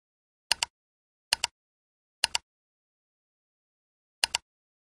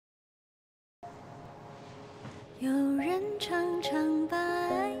人常常把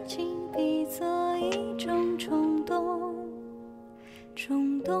爱情比作一种冲动，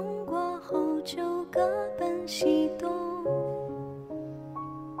冲动过后就各奔西东。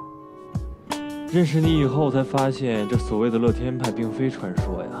认识你以后才发现，这所谓的乐天派并非传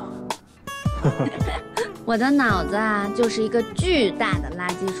说呀。我的脑子啊，就是一个巨大的垃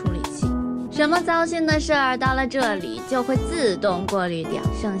圾处理器，什么糟心的事儿到了这里就会自动过滤掉，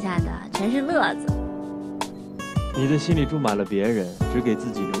剩下的全是乐子。你的心里住满了别人，只给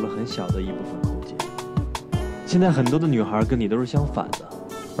自己留了很小的一部分空间。现在很多的女孩跟你都是相反的，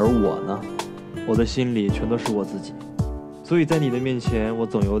而我呢，我的心里全都是我自己，所以在你的面前，我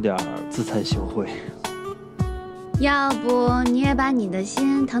总有点自惭形秽。要不你也把你的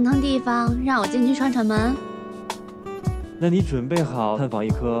心腾腾地方，让我进去串串门。那你准备好探访一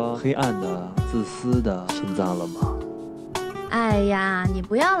颗黑暗的、自私的心脏了吗？哎呀，你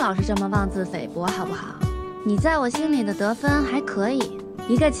不要老是这么妄自菲薄好不好？你在我心里的得分还可以，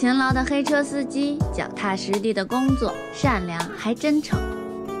一个勤劳的黑车司机，脚踏实地的工作，善良还真诚。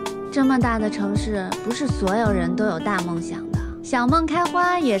这么大的城市，不是所有人都有大梦想的，小梦开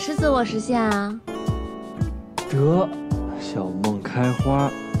花也是自我实现啊。得，小梦开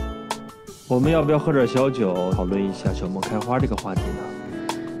花，我们要不要喝点小酒，讨论一下小梦开花这个话题呢？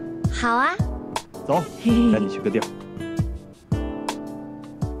好啊，走，带你去个地儿。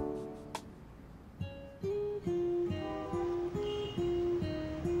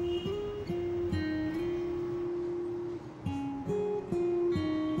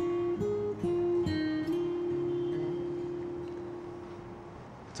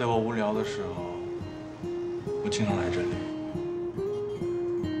在我无聊的时候，我经常来这里，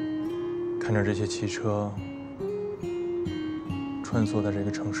看着这些汽车穿梭在这个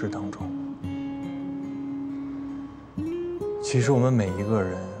城市当中。其实我们每一个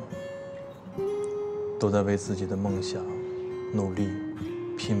人都在为自己的梦想努力、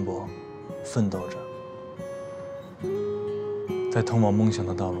拼搏、奋斗着，在通往梦想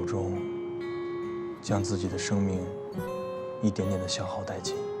的道路中，将自己的生命一点点的消耗殆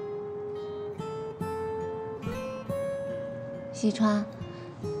尽。西川，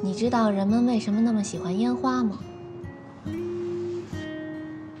你知道人们为什么那么喜欢烟花吗？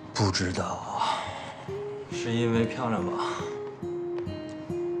不知道，是因为漂亮吧？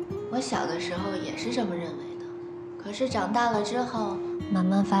我小的时候也是这么认为的，可是长大了之后，慢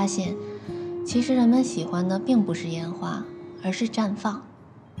慢发现，其实人们喜欢的并不是烟花，而是绽放。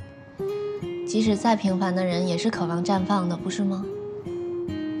即使再平凡的人，也是渴望绽放的，不是吗？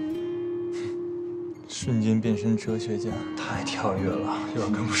瞬间变身哲学家，太跳跃了，有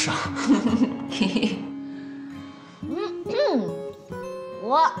点跟不上。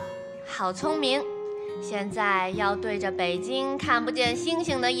我好聪明，现在要对着北京看不见星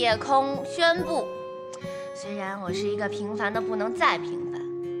星的夜空宣布：虽然我是一个平凡的不能再平凡、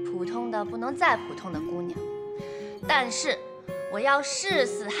普通的不能再普通的姑娘，但是我要誓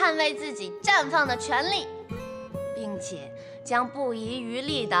死捍卫自己绽放的权利，并且将不遗余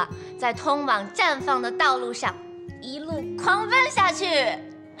力地在通往绽放的道路上一路狂奔下去。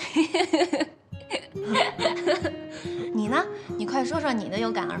你呢？你快说说你的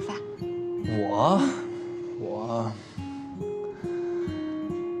有感而发。我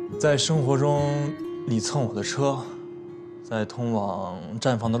在生活中，你蹭我的车，在通往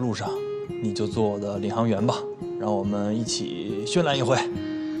绽放的路上，你就做我的领航员吧，让我们一起绚烂一回。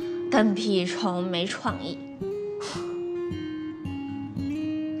跟屁虫，没创意。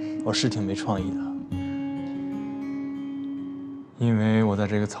我是挺没创意的，因为我在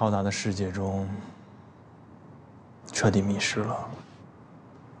这个嘈杂的世界中彻底迷失了。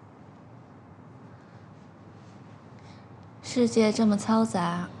世界这么嘈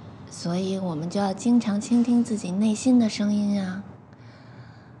杂，所以我们就要经常倾听自己内心的声音啊。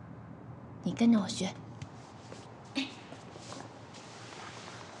你跟着我学。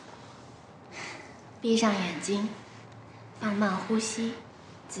闭上眼睛，放慢呼吸，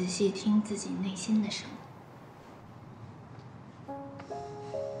仔细听自己内心的声音。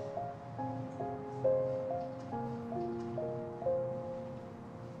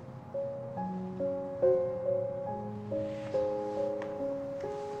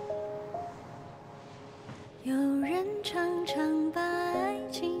有人常常把爱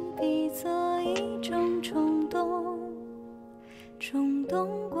情比作一种冲动，冲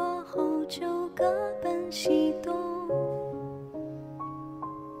动过后就各奔西东。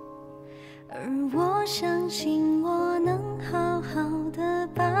而我相信我能好好的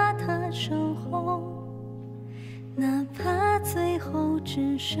把它守候，哪怕最后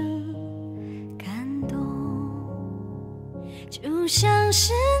只剩感动。就像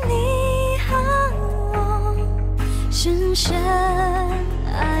是你和我深深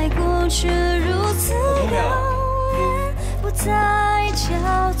爱过却如此遥远，不再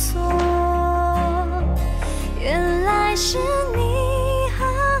交错。原来是你和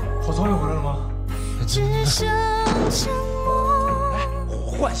我，郝聪明回来了吗？只剩沉默。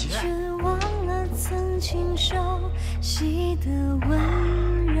换鞋。却忘了曾经熟悉的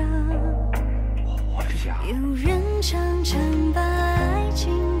温热。换这鞋。有人常常把爱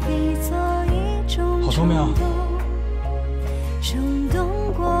情比作一种冲动，冲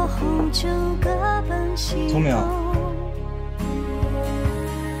动过后就各奔西东。聪明。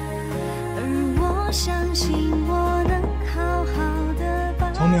而我相信我能好好的把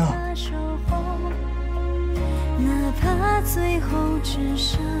它守候，哪怕最后只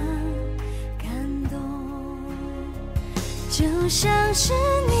剩感动。就像是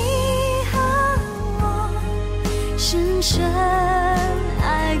你和我，深深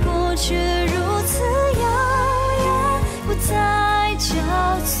爱过却如此遥远，不再交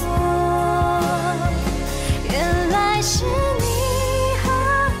错。原来是你和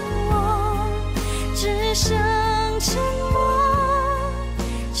我，只剩沉默。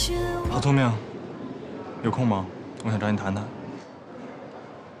郝聪明，有空吗？我想找你谈谈。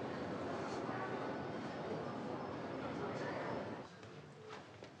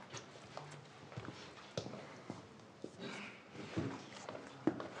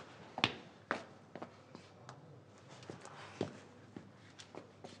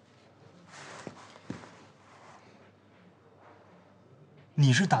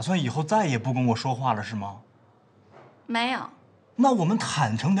你是打算以后再也不跟我说话了是吗？没有。那我们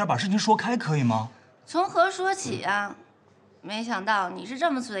坦诚点，把事情说开，可以吗？从何说起啊？没想到你是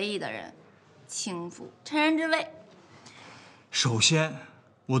这么随意的人，轻浮趁人之危。首先，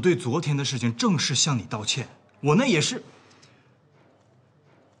我对昨天的事情正式向你道歉，我那也是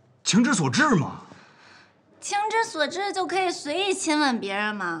情之所至嘛。情之所至就可以随意亲吻别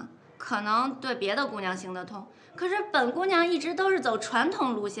人吗？可能对别的姑娘行得通，可是本姑娘一直都是走传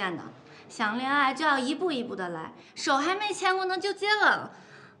统路线的，想恋爱就要一步一步的来，手还没牵过呢就接吻了。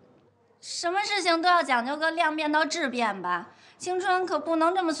什么事情都要讲究个量变到质变吧，青春可不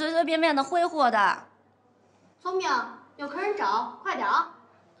能这么随随便便的挥霍的。聪明，有客人找，快点啊！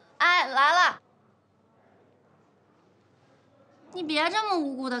哎，来了。你别这么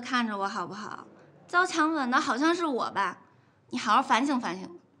无辜的看着我好不好？遭强吻的好像是我吧？你好好反省反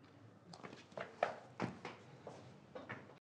省。